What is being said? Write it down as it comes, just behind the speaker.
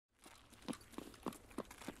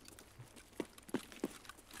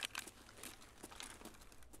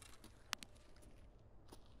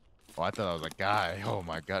Oh, I thought I was a guy. Oh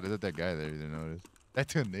my god, is it that guy there? You didn't notice? That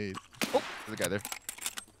two nades. Oh, there's a guy there.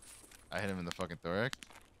 I hit him in the fucking thorax.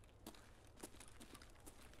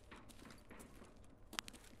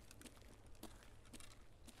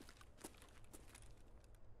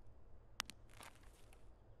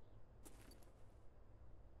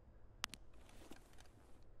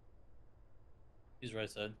 He's right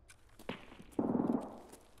side.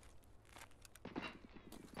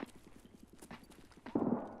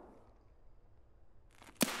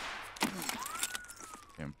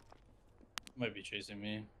 Him. Might be chasing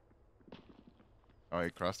me. Oh, he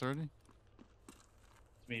crossed already?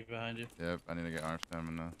 It's me behind you. Yep, I need to get arm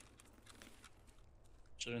stamina.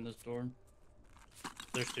 Shut in this door.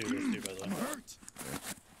 There's two by the way. Yeah.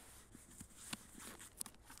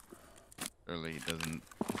 Early, he doesn't.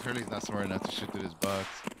 Hurley's not smart enough to shoot through this box.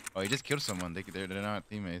 Oh, he just killed someone. They're not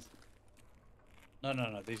teammates. No.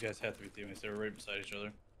 These guys have to be teammates. They were right beside each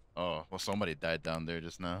other. Oh, well, somebody died down there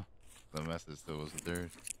just now. The message still was the third.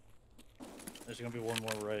 There's gonna be one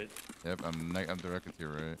more right. Yep, I'm directed to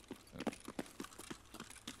your right. Yep.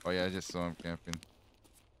 Oh yeah, I just saw him camping.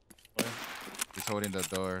 Where? He's holding the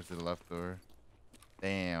door to the left door.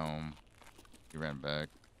 Damn. He ran back.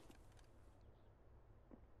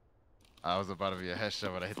 I was about to be a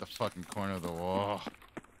headshot, but I hit the fucking corner of the wall.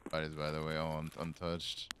 Bodies, by the way, all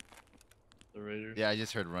untouched. The Raiders. Yeah, I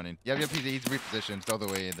just heard running. Yep, he's repositioned. It's all the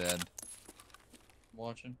way in the end. I'm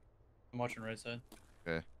watching. I'm watching right side.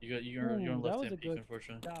 Okay. You're on left hand peak,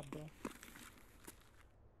 unfortunately. Job, bro.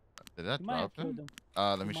 Did that You might have drop him? killed him.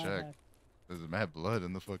 Let me You might check. have. There's mad blood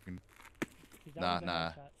in the fucking. 'Cause that Nah, was a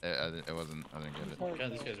nah. headshot. It wasn't. I didn't get He's it. hurt,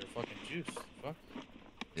 God, these though. guys are fucking juice. Fuck.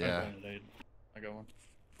 Yeah. I got one.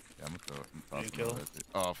 Yeah, I'm gonna throw You didn't kill him?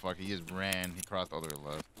 Oh fuck, he just ran. He crossed all the way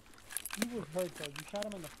left. He was hurt though. You shot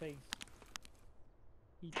him in the face.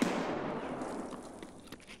 He took a headshot.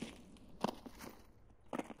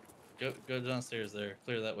 Go downstairs there.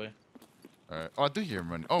 Clear that way. Alright. Oh, I do hear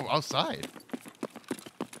him running. Oh, outside.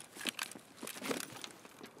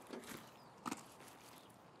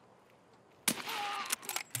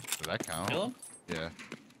 Does that count? Kill him? Yeah.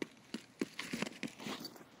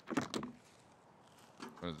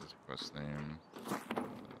 What is this quest name?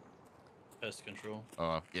 Pest control.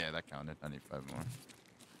 Oh, yeah, that counted. I need 5 more.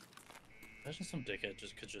 Imagine some dickhead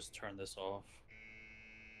could just turn this off.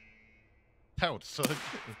 That would suck.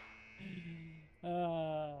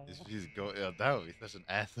 Uh, Just go. Yeah, that would be such an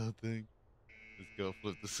asshole thing. Just go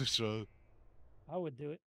flip the switch off. I would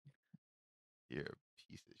do it. You're a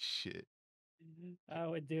piece of shit. I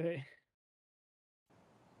would do it.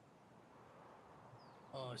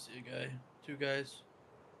 Oh, I see a guy. 2 guys.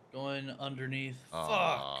 Going underneath.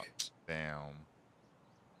 Aw, Fuck. damn.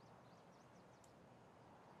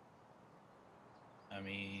 I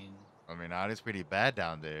mean, It's pretty bad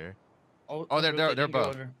down there. oh, they're you can go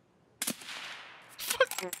above. under.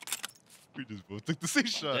 We just both took the same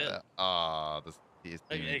shot. dead. Ah, this is.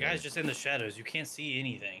 Hey, guys, just in the shadows. You can't see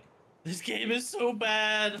anything. This game is so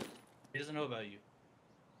bad. He doesn't know about you.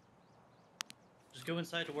 Just go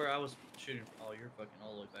inside to where I was shooting. Oh, you're fucking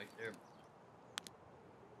all the way back there.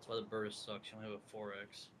 That's why the burst sucks. You only have a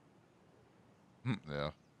 4x.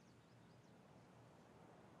 Yeah.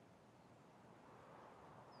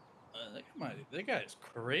 That guy is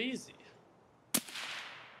crazy.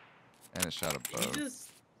 And a shot He above. just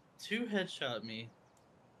 2 headshot me.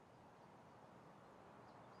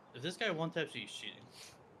 If this guy one taps you, he's cheating.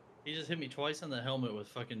 He just hit me twice in the helmet with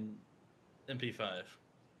fucking MP5.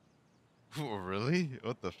 Oh, really?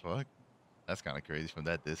 What the fuck? That's kind of crazy from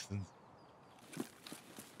that distance.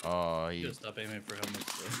 Oh, You he. gotta stop aiming for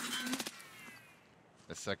helmets, though.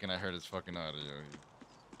 The second I heard his fucking audio,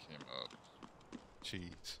 he came up.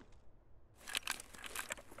 Cheese.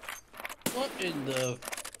 What in the...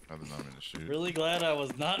 I did not mean to shoot. Really glad I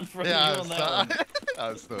was not in front Yeah, of you on that one.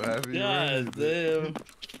 I was so happy. God damn.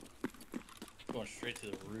 Going straight to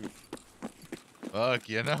the roof. Fuck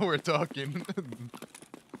yeah, now we're talking.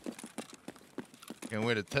 Can't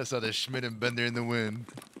wait to test out the Schmidt and Bender in the wind.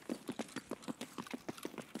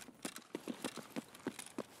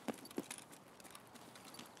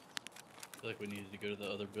 I feel like we needed to go to the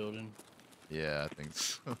other building. Yeah, I think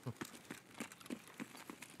so.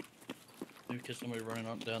 Maybe catch somebody running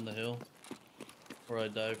up down the hill. Or I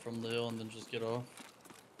dive from the hill and then just get off.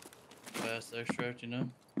 Fast extract, you know?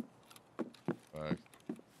 Fuck.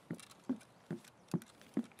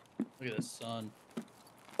 Look at the sun.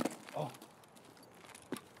 Oh.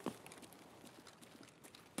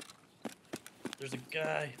 There's a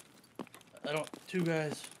guy. Two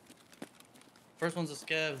guys. First one's a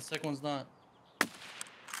scav, the second one's not.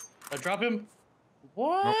 I drop him.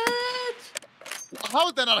 What? How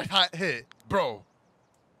is that not a hot hit, bro?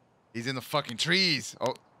 He's in the fucking trees.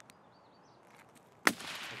 Oh, I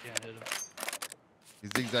can't hit him.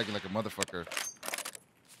 he's zigzagging like a motherfucker.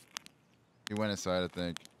 He went inside, I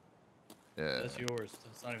think. Yeah. That's yours.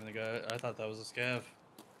 That's not even the guy. I thought that was a scav.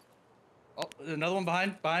 Oh, another one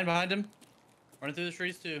behind him. Running through the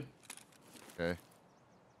trees too. Okay.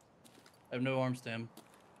 I have no arms to him.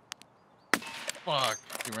 Fuck.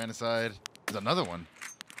 He ran inside. There's another one.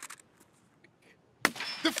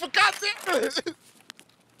 For God's sake!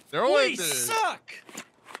 They're all in We there. suck!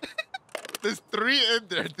 There's 3 in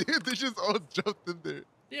there, dude. They just all jumped in there.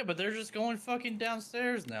 Yeah, but they're just going fucking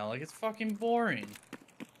downstairs now. Like, it's fucking boring.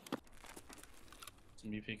 Is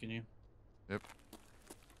me peeking you? Yep.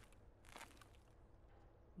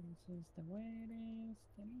 This is the way it is.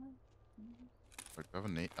 Wait, do I have a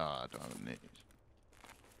nade? Ah, I don't have a nade.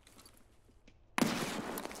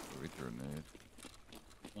 We threw a nade.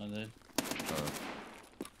 I did.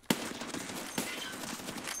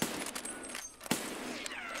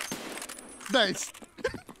 Nice.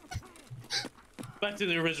 Back to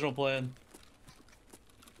the original plan.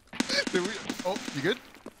 Did we? Oh, you good?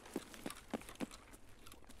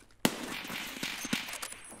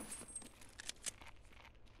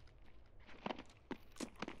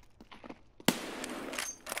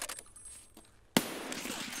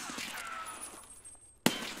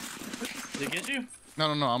 Did it get you? No,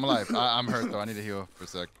 I'm alive. I'm hurt though. I need to heal for a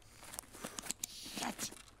sec.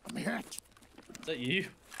 Shit. I'm hurt. Is that you?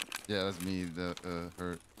 Yeah, that's me. The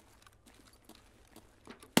hurt.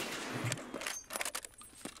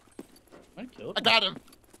 I killed I him. got him.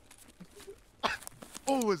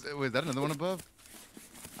 Oh, was that another one above?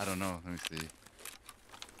 I don't know. Let me see.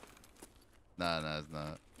 Nah, it's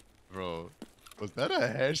not. Bro, was that a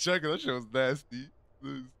headshot? 'Cause that shit was nasty.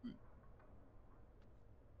 Let me see.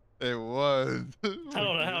 It was. I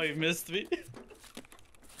don't know how he missed me.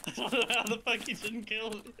 I don't know how the fuck he didn't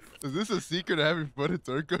kill me. Is this a secret of having fun at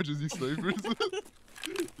Tarkov? Just these snipers?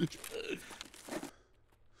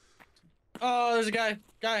 Oh, there's a guy.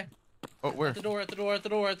 Oh, where? At the door.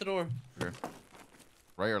 Here.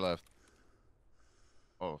 Right or left?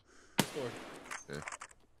 Oh, This door. okay.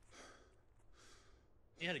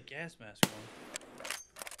 He had a gas mask on.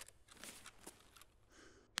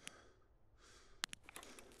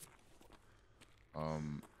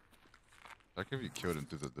 I could be killed him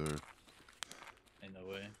through the door. Ain't no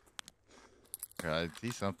way. Okay, I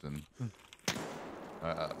see something.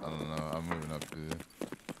 I don't know. I'm moving up to.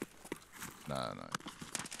 Nah.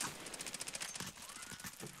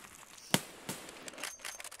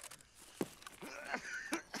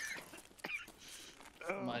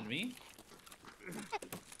 Mind me?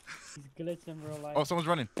 He's glitch in real life. Oh, someone's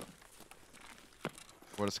running.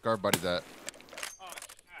 Where the scar body's at? Oh,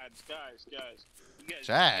 guys. You guys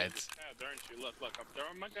Chads? Chads, aren't you? Look, I'm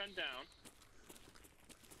throwing my gun down.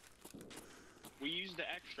 We use the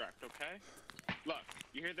extract, okay? Look,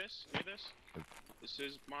 you hear this? This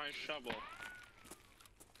is my shovel.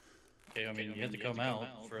 Okay, I mean, you had to come out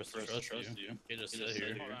for us to trust you. You can't just sit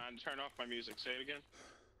here. Hold on, turn off my music. Say it again.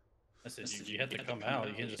 I said you had to come out.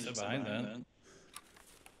 You can't just sit behind that.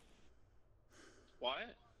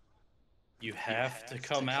 What? You have to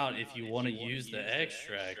come out if you want to use the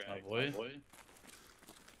extract, my boy.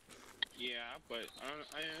 Yeah, but I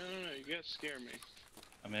don't know. You guys scare me.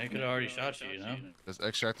 I mean, I could have already shot you, you know? This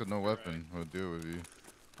extract with no weapon will deal with you.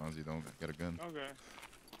 As long as you don't get a gun. Okay.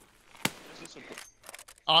 Is this a...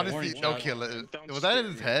 Honestly, warning no shot. kill it. Don't Was that in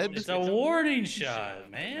scare his me. head? It's a warning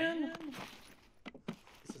shot, man.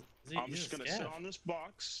 I'm just gonna sit on this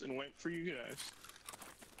box and wait for you guys.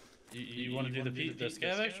 You want to do the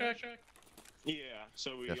scav extract? Yeah,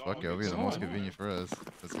 so we Yeah, all fuck it. It'll be get the some- most convenient for us.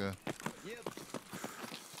 Let's go.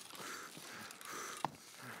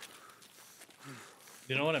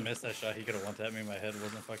 You know what? I missed that shot. He could have one-tapped me in my head.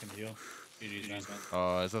 Wasn't a fucking heal. GG's, man.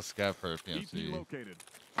 Oh, it's a scav per PMC.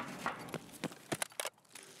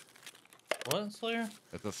 What, Slayer?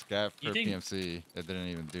 It's a scav You per think- PMC. It didn't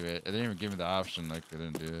even do it. It didn't even give me the option. Like, it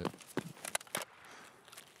didn't do it.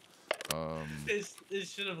 It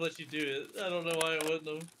should have let you do it. I don't know why it wouldn't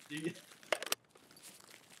have.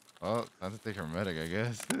 Well, I have to take her medic, I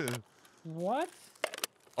guess. What?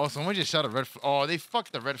 Oh, someone just shot a red. Oh, they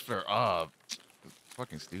fucked the red flare up.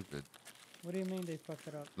 Fucking stupid. What do you mean they fucked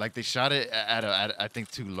it up? Like they shot it at I think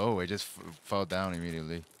too low. It just fell down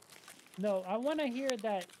immediately. No, I want to hear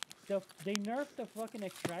that they nerfed the fucking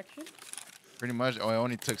extraction. Pretty much. Oh, I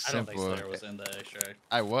only took I don't think simple. Slayer was in the extract.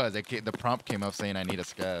 I was. The prompt came up saying I need a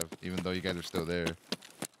scav, even though you guys are still there.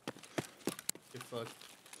 You're fucked.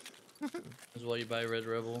 That's why you buy Red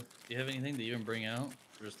Rebel. Do you have anything to even bring out?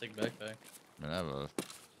 Or just take backpack? I mean, I have a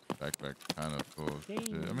Backpack kind of full of Dang,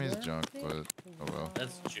 shit. I mean, it's you're junk, sick. but oh well.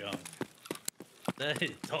 That's junk. That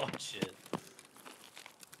is dog shit.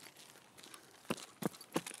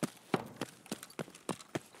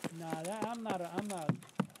 Nah, I'm not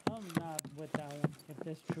with that one. If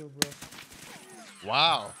that's true, bro.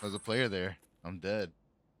 Wow, there's a player there. I'm dead.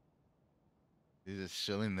 He's just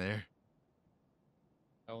chilling there.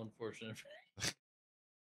 How unfortunate.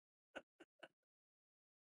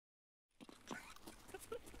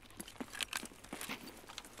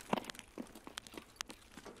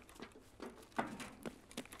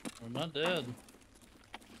 I'm not dead.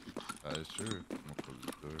 That is true. I'm gonna close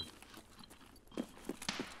this door.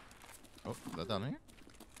 Oh, is that down here?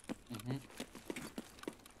 Mm-hmm.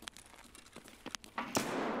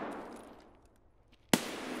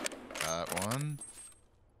 Got one.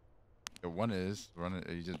 The one is running.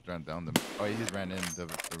 He just ran down the. Oh, he just ran in the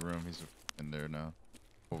room. He's in there now.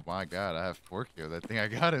 Oh my god, I have 4 kills. I think I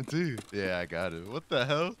got him too. Yeah, I got him. What the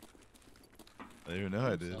hell? I didn't even know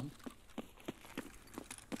I did.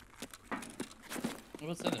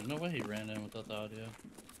 What's that? No way he ran in without the audio.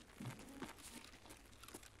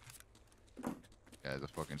 Guy's a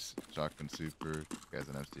fucking shotgun super. Guy's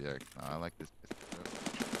an FCX. Nah, I like this.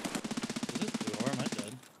 Is this blue arm? I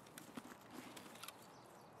dead.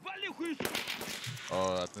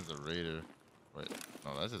 Oh, I think it's a raider. Wait,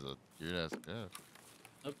 no, that's just a weird ass guy.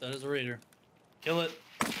 Nope, that is a raider. Kill it.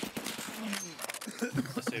 I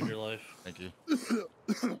saved your life. Thank you.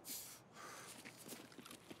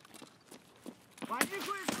 I think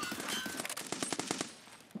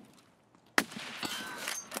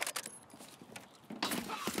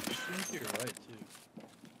you're right too.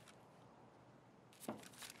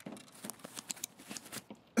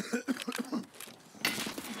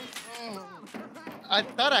 I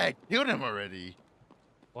thought I had killed him already.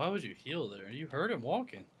 Why would you heal there? You heard him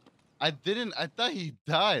walking. I didn't. I thought he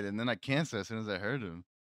died, and then I canceled as soon as I heard him.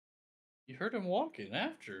 You heard him walking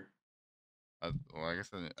after. Well, I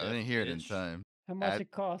guess I didn't hear it in bitch. time. How much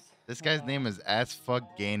it costs? This guy's name is As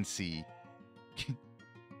Fuck Gansey. You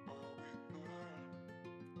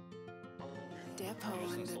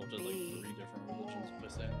just insulted like 3 different religions by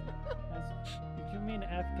saying that. Did you mean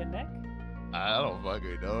F Connect? I don't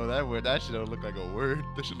fucking know that word. That shit don't look like a word.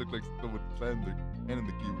 That should look like someone slammed their hand in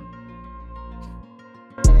the keyboard.